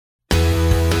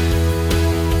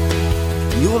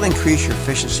will increase your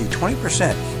efficiency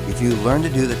 20% if you learn to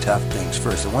do the tough things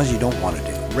first, the ones you don't want to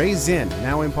do. Ray Zinn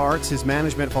now imparts his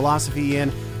management philosophy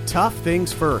in Tough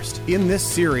Things First. In this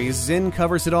series, Zinn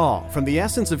covers it all, from the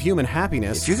essence of human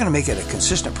happiness. If you're going to make it a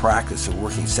consistent practice of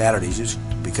working Saturdays just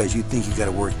because you think you've got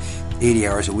to work 80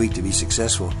 hours a week to be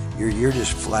successful, you're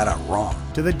just flat out wrong.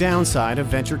 To the downside of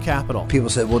venture capital. People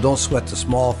said, well, don't sweat the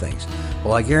small things.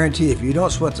 Well, I guarantee if you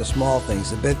don't sweat the small things,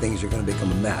 the big things are going to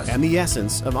become a mess. And the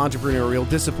essence of entrepreneurial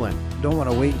discipline. Don't want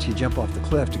to wait until you jump off the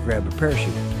cliff to grab a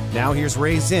parachute. Now here's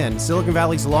Ray Zinn, Silicon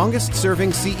Valley's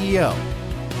longest-serving CEO.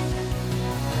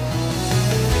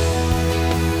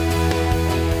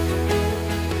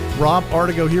 Rob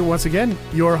Artigo here once again,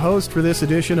 your host for this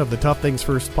edition of the Tough Things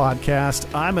First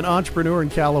podcast. I'm an entrepreneur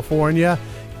in California.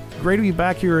 Great to be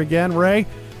back here again, Ray,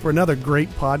 for another great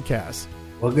podcast.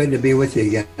 Well, good to be with you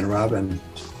again, Rob. I'm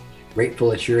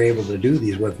grateful that you're able to do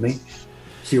these with me.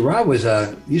 See, Rob used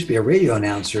to be a radio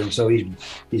announcer, and so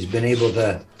he's been able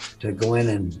to go in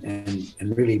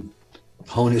and really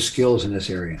hone his skills in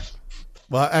this area.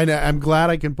 Well, I'm glad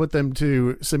I can put them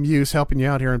to some use, helping you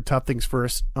out here in Tough Things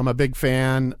First. I'm a big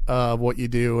fan of what you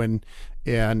do, and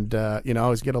I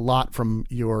always get a lot from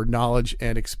your knowledge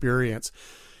and experience.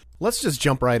 Let's just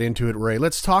jump right into it, Ray.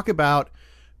 Let's talk about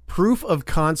proof of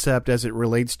concept as it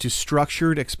relates to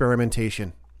structured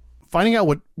experimentation. Finding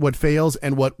out what fails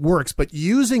and what works, but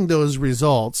using those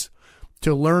results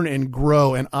to learn and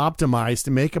grow and optimize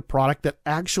to make a product that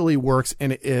actually works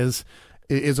and is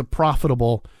a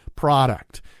profitable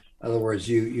product. In other words,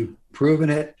 you've proven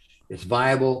it, it's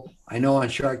viable. I know on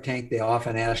Shark Tank, they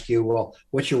often ask you, well,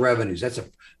 what's your revenues? That's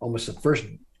almost the first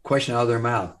question out of their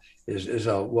mouth is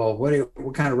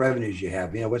what kind of revenues you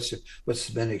have? You know, what's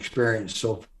been experienced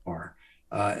so far?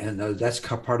 And that's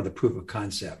part of the proof of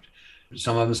concept.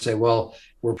 Some of them say, well,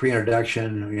 we're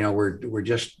pre-introduction, we're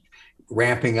just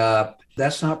ramping up.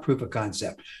 That's not proof of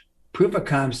concept. Proof of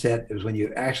concept is when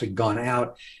you've actually gone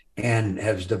out and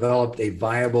has developed a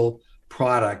viable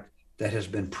product that has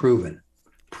been proven.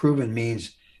 Proven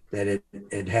means that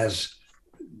it has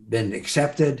been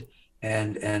accepted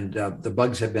and the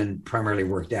bugs have been primarily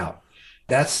worked out.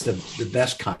 That's the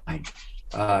best kind.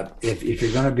 If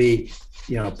you're going to be,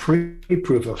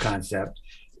 pre-proof of concept,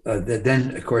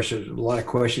 then of course there's a lot of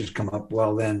questions come up.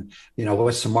 Well, then,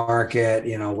 what's the market?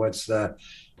 Who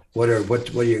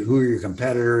are your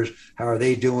competitors? How are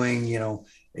they doing?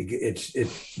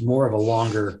 It's more of a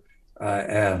longer,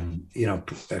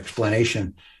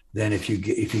 explanation than if you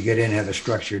get in and have a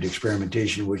structured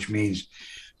experimentation, which means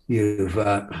you've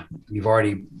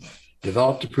already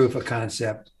developed a proof of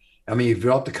concept. I mean, you've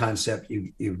developed the concept.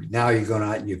 Now you're going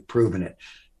out and you've proven it.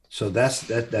 So that's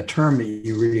that term that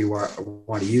you really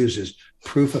want to use is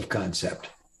proof of concept.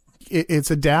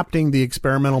 It's adapting the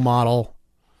experimental model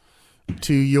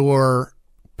to your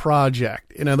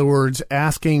project. In other words,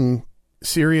 asking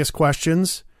serious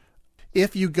questions.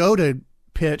 If you go to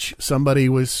pitch somebody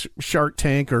with Shark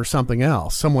Tank or someone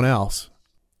else,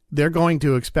 they're going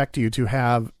to expect you to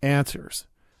have answers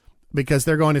because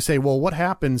they're going to say, well, what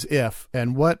happens if,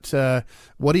 and what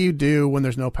do you do when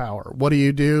there's no power? What do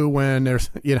you do when there's,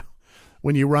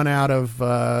 when you run out of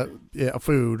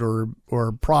food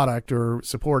or product or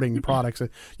supporting products?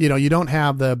 You don't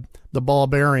have the ball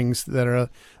bearings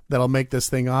that'll make this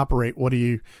thing operate. What are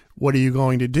you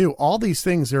going to do? All these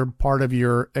things are part of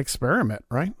your experiment,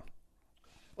 right?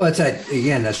 Well,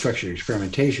 that structured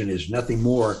experimentation is nothing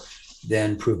more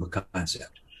than proof of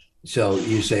concept. So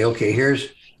you say, okay, here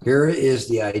is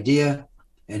the idea,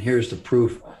 and here's the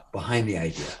proof behind the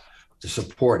idea to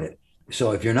support it.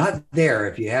 So if you're not there,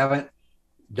 if you haven't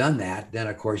done that, then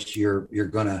of course you're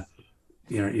gonna,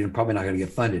 you're probably not gonna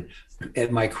get funded.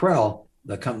 At Micrel,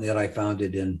 the company that I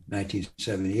founded in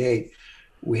 1978,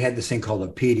 we had this thing called a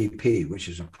PDP, which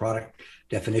is a product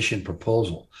definition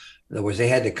proposal. In other words, they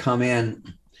had to come in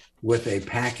with a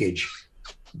package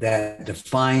that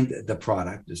defined the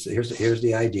product. Here's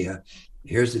the idea.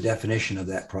 Here's the definition of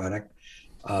that product.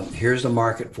 Here's the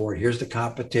market for it. Here's the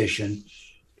competition.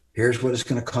 Here's what it's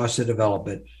going to cost to develop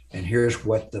it. And here's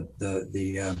what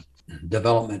the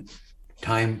development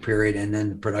time period and then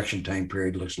the production time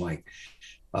period looks like.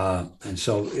 And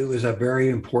so it was a very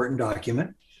important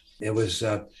document. It was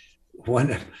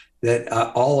one that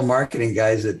all the marketing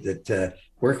guys that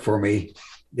work for me,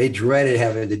 they dreaded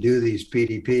having to do these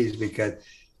PDPs because,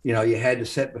 you had to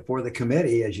sit before the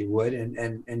committee as you would,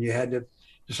 and you had to,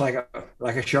 just like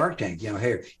a Shark Tank,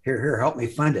 here, help me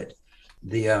fund it.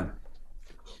 The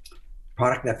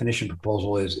product definition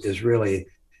proposal is really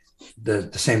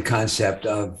the same concept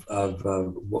of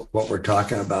what we're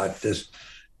talking about, this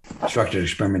structured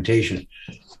experimentation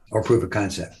or proof of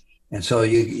concept. And so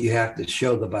you have to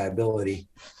show the viability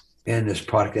in this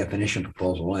product definition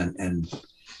proposal.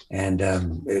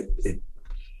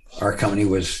 Our company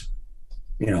was,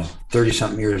 30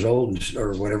 something years old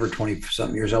or whatever, 20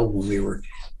 something years old when we were,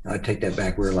 I take that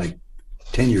back. We were like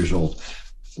 10 years old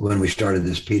when we started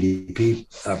this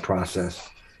PDP process.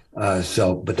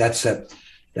 But that's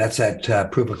that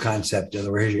proof of concept. In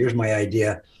other words, here's my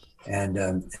idea.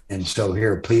 And so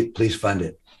here, please fund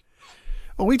it.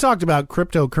 Well, we talked about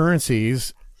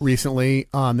cryptocurrencies recently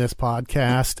on this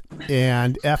podcast,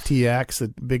 and FTX, the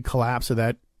big collapse of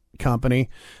that company.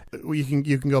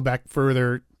 You can go back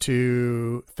further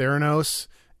to Theranos,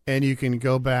 and you can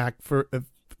go back for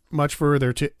much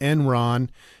further to Enron.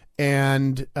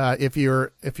 And if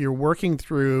you're working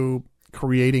through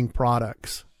creating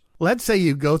products, let's say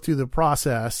you go through the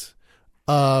process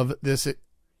of this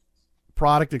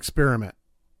product experiment,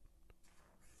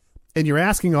 and you're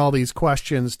asking all these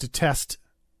questions to test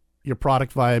your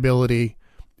product viability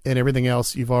and everything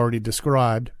else you've already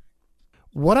described.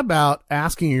 What about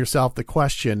asking yourself the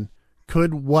question,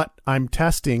 could what I'm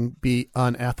testing be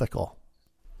unethical?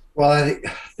 Well, I think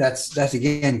that's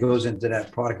again goes into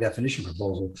that product definition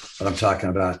proposal that I'm talking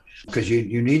about, because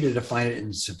you need to define it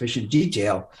in sufficient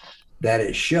detail that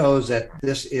it shows that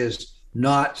this is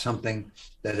not something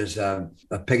that is a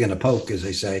pig in a poke, as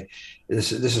they say.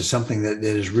 This is something that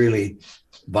is really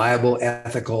viable,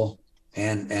 ethical,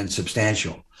 and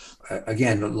substantial.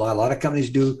 Again, a lot of companies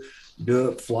do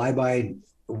it fly by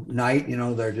night.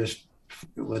 They're just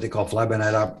what they call fly by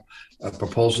night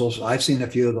proposals. I've seen a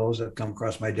few of those that have come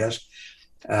across my desk.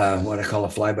 What I call a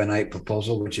fly by night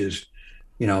proposal, which is,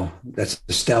 that's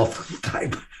the stealth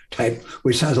type,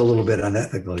 which sounds a little bit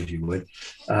unethical, as you would,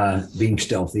 being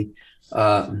stealthy,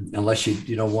 unless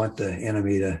you don't want the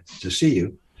enemy to see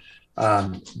you.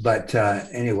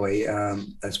 Anyway,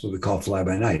 that's what we call fly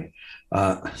by night.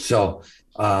 I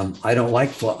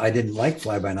didn't like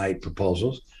fly by night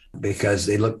proposals because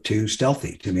they look too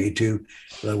stealthy to me,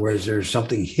 whereas there's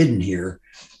something hidden here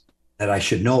that I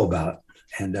should know about.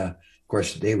 And of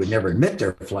course, they would never admit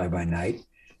they're fly by night.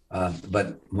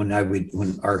 But when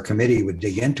our committee would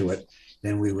dig into it,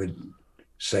 then we would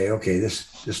say, okay,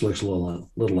 this looks a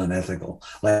little unethical.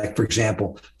 Like, for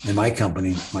example, in my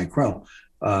company, Micro,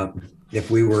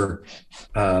 if we were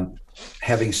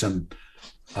having some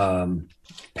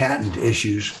patent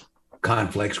issues,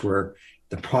 conflicts where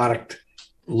the product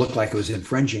looked like it was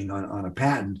infringing on a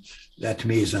patent, that to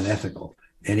me is unethical.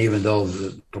 And even though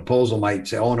the proposal might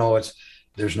say, "Oh no,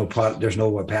 there's no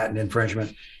patent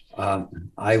infringement,"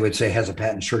 I would say, has a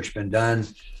patent search been done?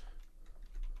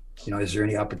 Is there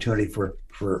any opportunity for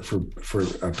a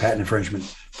patent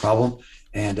infringement problem?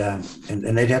 And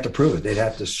they'd have to prove it. They'd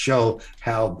have to show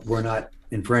how we're not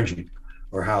infringing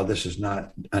or how this is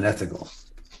not unethical.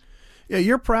 Yeah,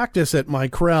 your practice at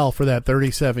Micrel for that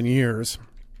 37 years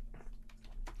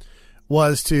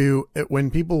was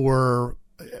when people were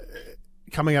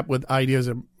coming up with ideas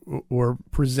or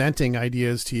presenting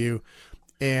ideas to you,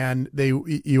 and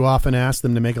you often asked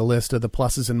them to make a list of the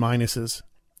pluses and minuses.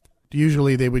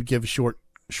 Usually they would give short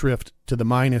shrift to the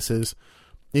minuses.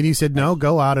 And you said, no,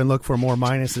 go out and look for more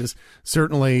minuses.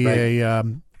 Certainly right.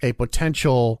 A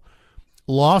potential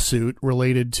lawsuit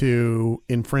related to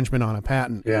infringement on a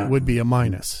patent would be a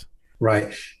minus.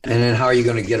 Right. And then how are you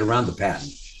going to get around the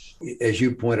patent? As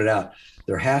you pointed out,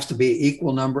 there has to be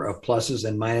equal number of pluses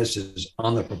and minuses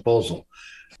on the proposal.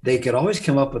 They could always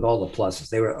come up with all the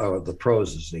pluses. Or the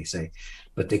pros, as they say,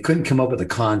 but they couldn't come up with the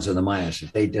cons or the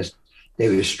minuses. They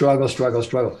would struggle.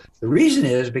 The reason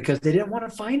is because they didn't want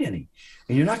to find any.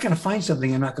 And you're not going to find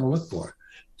something you're not going to look for.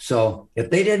 So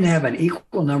if they didn't have an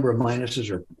equal number of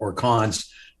minuses or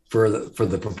cons for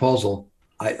the proposal,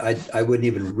 I wouldn't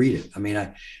even read it. I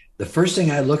mean, the first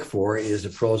thing I look for is the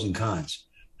pros and cons,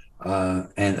 or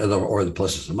the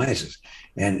pluses and minuses.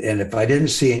 And if I didn't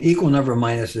see an equal number of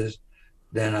minuses,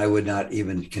 then I would not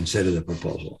even consider the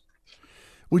proposal.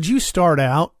 Would you start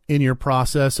out in your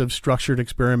process of structured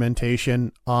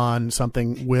experimentation on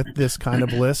something with this kind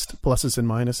of list, pluses and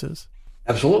minuses?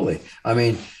 Absolutely. I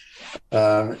mean,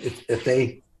 if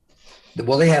they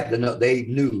have to know, they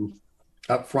knew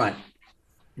up front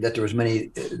that there was many,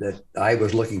 that I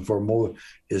was looking for more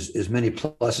as many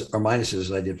pluses or minuses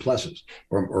as I did pluses,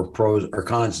 or pros or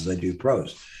cons as I do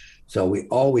pros. So we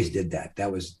always did that.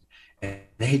 That was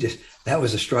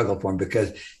a struggle for them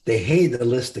because they hated the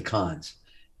list of cons,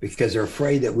 because they're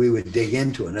afraid that we would dig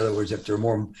into it. In other words, if there were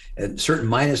more certain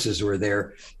minuses were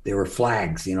there, they were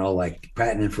flags, like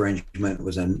patent infringement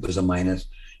was a minus.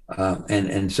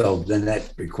 And so then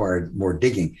that required more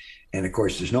digging. And of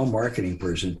course, there's no marketing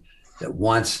person that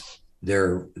wants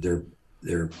their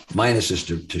their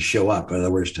minuses to show up. In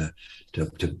other words, to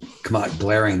come out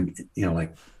glaring,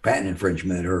 like patent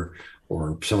infringement or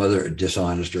some other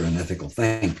dishonest or unethical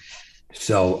thing.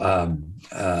 So,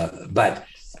 but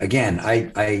again,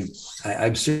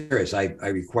 I'm serious. I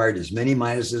required as many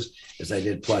minuses as I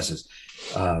did pluses.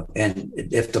 And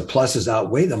if the pluses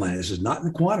outweigh the minuses, not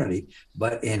in quantity,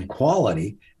 but in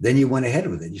quality, then you went ahead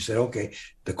with it. You said, okay,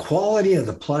 the quality of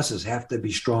the pluses have to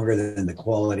be stronger than the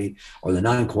quality or the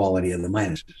non-quality of the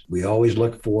minuses. We always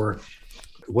look for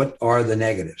what are the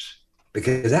negatives,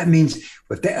 because that means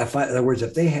in other words,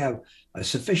 if they have a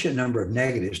sufficient number of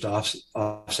negatives to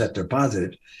offset their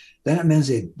positives, then it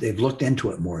means they've looked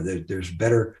into it more. There's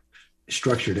better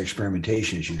structured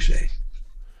experimentation, as you say.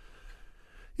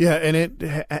 Yeah, and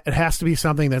it has to be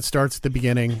something that starts at the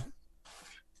beginning,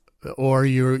 or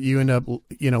you end up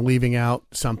leaving out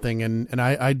something. And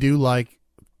I do like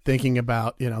thinking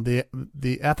about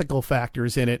the ethical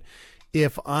factors in it.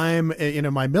 If I'm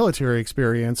my military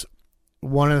experience,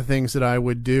 one of the things that I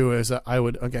would do is I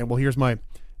would, okay, well, here's my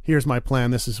plan.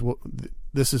 This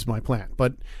is my plan,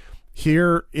 but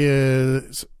here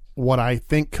is what I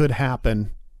think could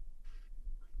happen.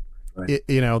 Right.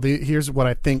 Here's what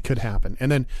I think could happen.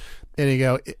 And you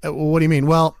go, what do you mean?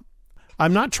 Well,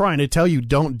 I'm not trying to tell you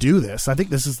don't do this. I think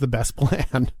this is the best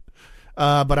plan.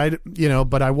 But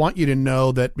I want you to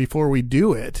know that before we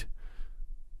do it,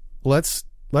 let's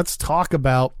talk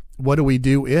about what do we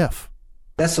do if.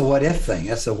 That's the what if thing.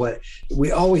 That's the what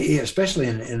we always, especially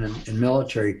in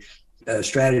military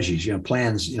strategies,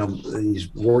 plans,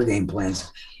 these war game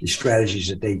plans, these strategies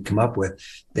that they come up with,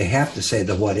 they have to say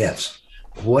the what ifs.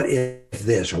 What if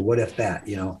this or what if that?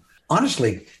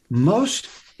 Honestly,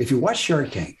 if you watch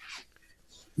Shark Tank,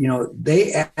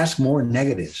 they ask more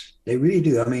negatives. They really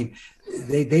do. I mean,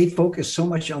 they focus so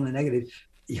much on the negative,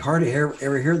 you hardly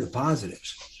ever hear the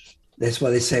positives. That's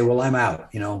why they say, "Well, I'm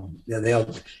out."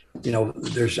 They'll,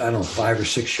 there's 5 or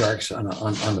 6 sharks on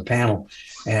the panel,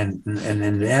 and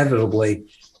inevitably,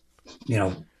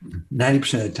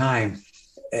 90% of the time,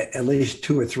 at least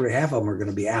 2 or 3, half of them are going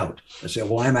to be out. I say,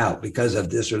 well, I'm out because of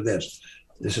this or this.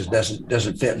 This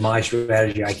doesn't fit my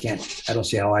strategy. I don't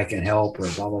see how I can help, or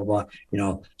blah, blah, blah.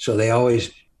 So they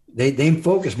always, they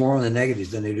focus more on the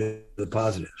negatives than they do the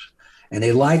positives. And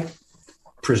they like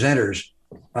presenters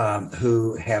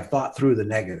who have thought through the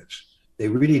negatives. They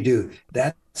really do.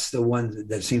 That's the one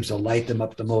that seems to light them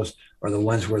up the most, are the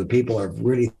ones where the people have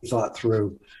really thought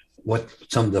through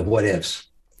some of the what ifs.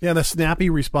 Yeah, the snappy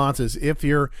responses.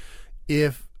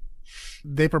 If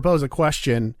they propose a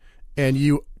question and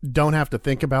you don't have to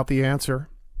think about the answer,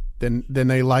 then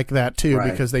they like that too, right?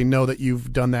 Because they know that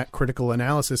you've done that critical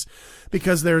analysis.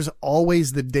 Because there's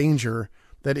always the danger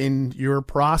that in your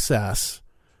process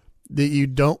that you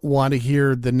don't want to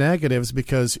hear the negatives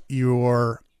because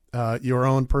your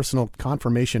own personal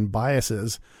confirmation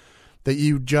biases, that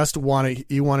you just want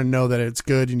to know that it's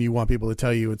good and you want people to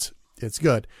tell you it's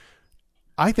good.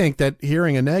 I think that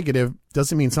hearing a negative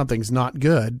doesn't mean something's not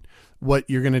good. What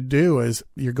you're going to do is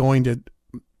you're going to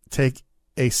take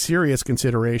a serious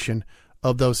consideration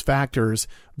of those factors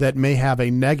that may have a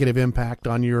negative impact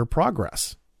on your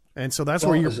progress. And so that's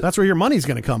where your money's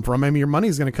going to come from. I mean, your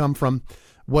money's going to come from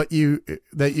you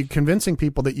convincing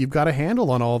people that you've got a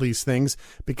handle on all these things,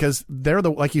 because they're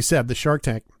like you said, the Shark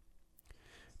Tank.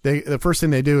 The first thing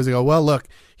they do is they go, well, look,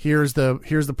 here's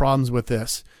the problems with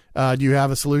this. Do you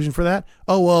have a solution for that?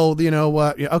 Oh, well, you know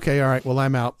what? Okay. All right. Well,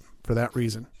 I'm out for that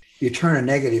reason. You turn a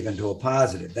negative into a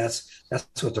positive. That's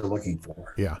what they're looking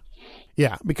for. Yeah.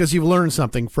 Yeah. Because you've learned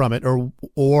something from it,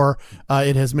 or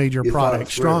it has made your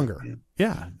product stronger.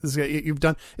 Yeah. You've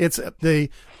done, it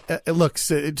looks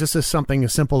just as something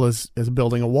as simple as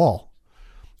building a wall.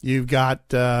 You've got,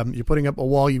 you're putting up a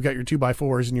wall, you've got your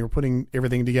 2x4s and you're putting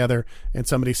everything together, and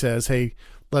somebody says, hey,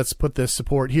 let's put this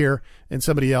support here. And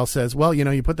somebody else says, well,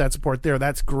 you put that support there.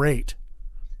 That's great.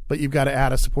 But you've got to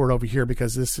add a support over here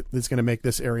because this is going to make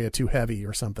this area too heavy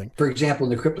or something. For example,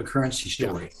 in the cryptocurrency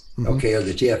story, okay, or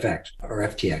the TFX or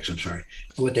FTX, I'm sorry.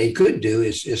 What they could do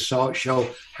is show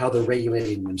how they're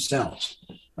regulating themselves.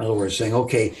 In other words, saying,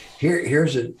 okay,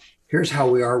 here's how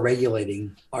we are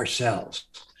regulating ourselves,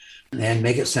 and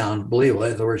make it sound believable.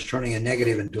 In other words, turning a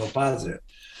negative into a positive,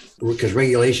 because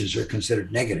regulations are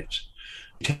considered negatives.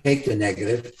 Take the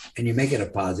negative and you make it a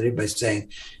positive by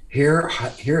saying,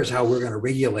 here's how we're going to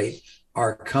regulate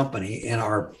our company and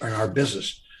our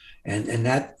business, and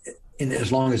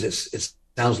as long as it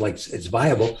sounds like it's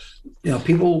viable,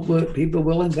 people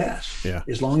will invest. Yeah.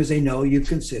 As long as they know you've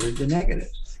considered the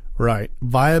negatives. Right.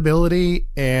 Viability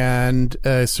and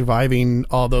surviving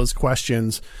all those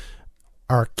questions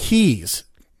are keys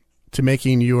to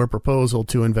making your proposal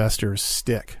to investors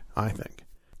stick, I think.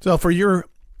 So for your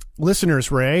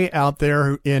listeners, Ray, out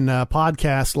there in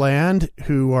podcast land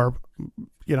who are,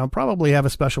 probably have a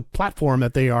special platform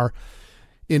that they are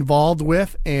involved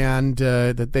with and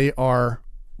that they are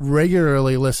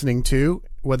regularly listening to,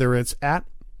 whether it's at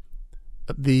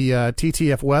the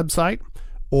TTF website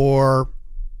or,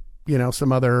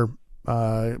 some other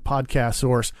podcast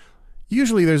source.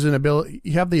 Usually there's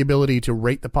you have the ability to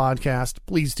rate the podcast.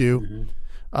 Please do.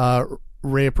 Mm-hmm.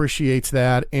 Ray appreciates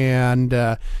that. And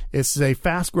it's a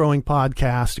fast growing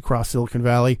podcast across Silicon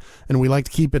Valley, and we like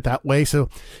to keep it that way. So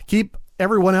keep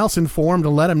everyone else informed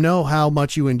and let them know how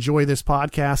much you enjoy this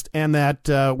podcast, and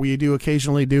that we do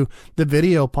occasionally do the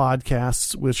video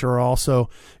podcasts, which are also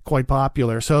quite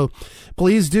popular. So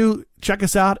please do check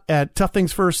us out at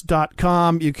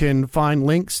toughthingsfirst.com. You can find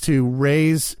links to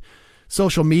Ray's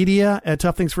social media at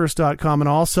toughthingsfirst.com, and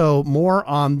also more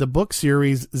on the book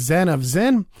series Zen of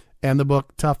Zen and the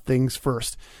book Tough Things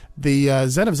First. The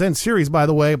Zen of Zen series, by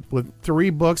the way, with 3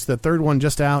 books, the third one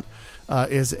just out,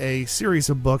 is a series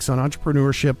of books on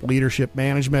entrepreneurship, leadership,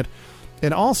 management,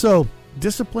 and also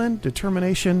discipline,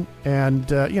 determination,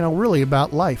 and, really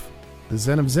about life. The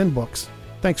Zen of Zen books.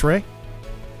 Thanks, Ray.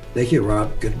 Thank you,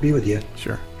 Rob. Good to be with you.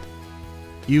 Sure.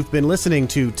 You've been listening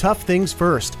to Tough Things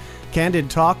First, candid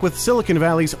talk with Silicon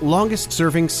Valley's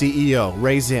longest-serving CEO,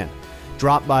 Ray Zinn.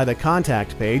 Drop by the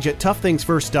contact page at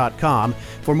toughthingsfirst.com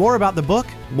for more about the book,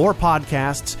 more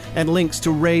podcasts, and links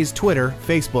to Ray's Twitter,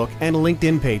 Facebook, and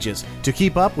LinkedIn pages to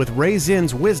keep up with Ray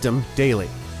Zinn's wisdom daily.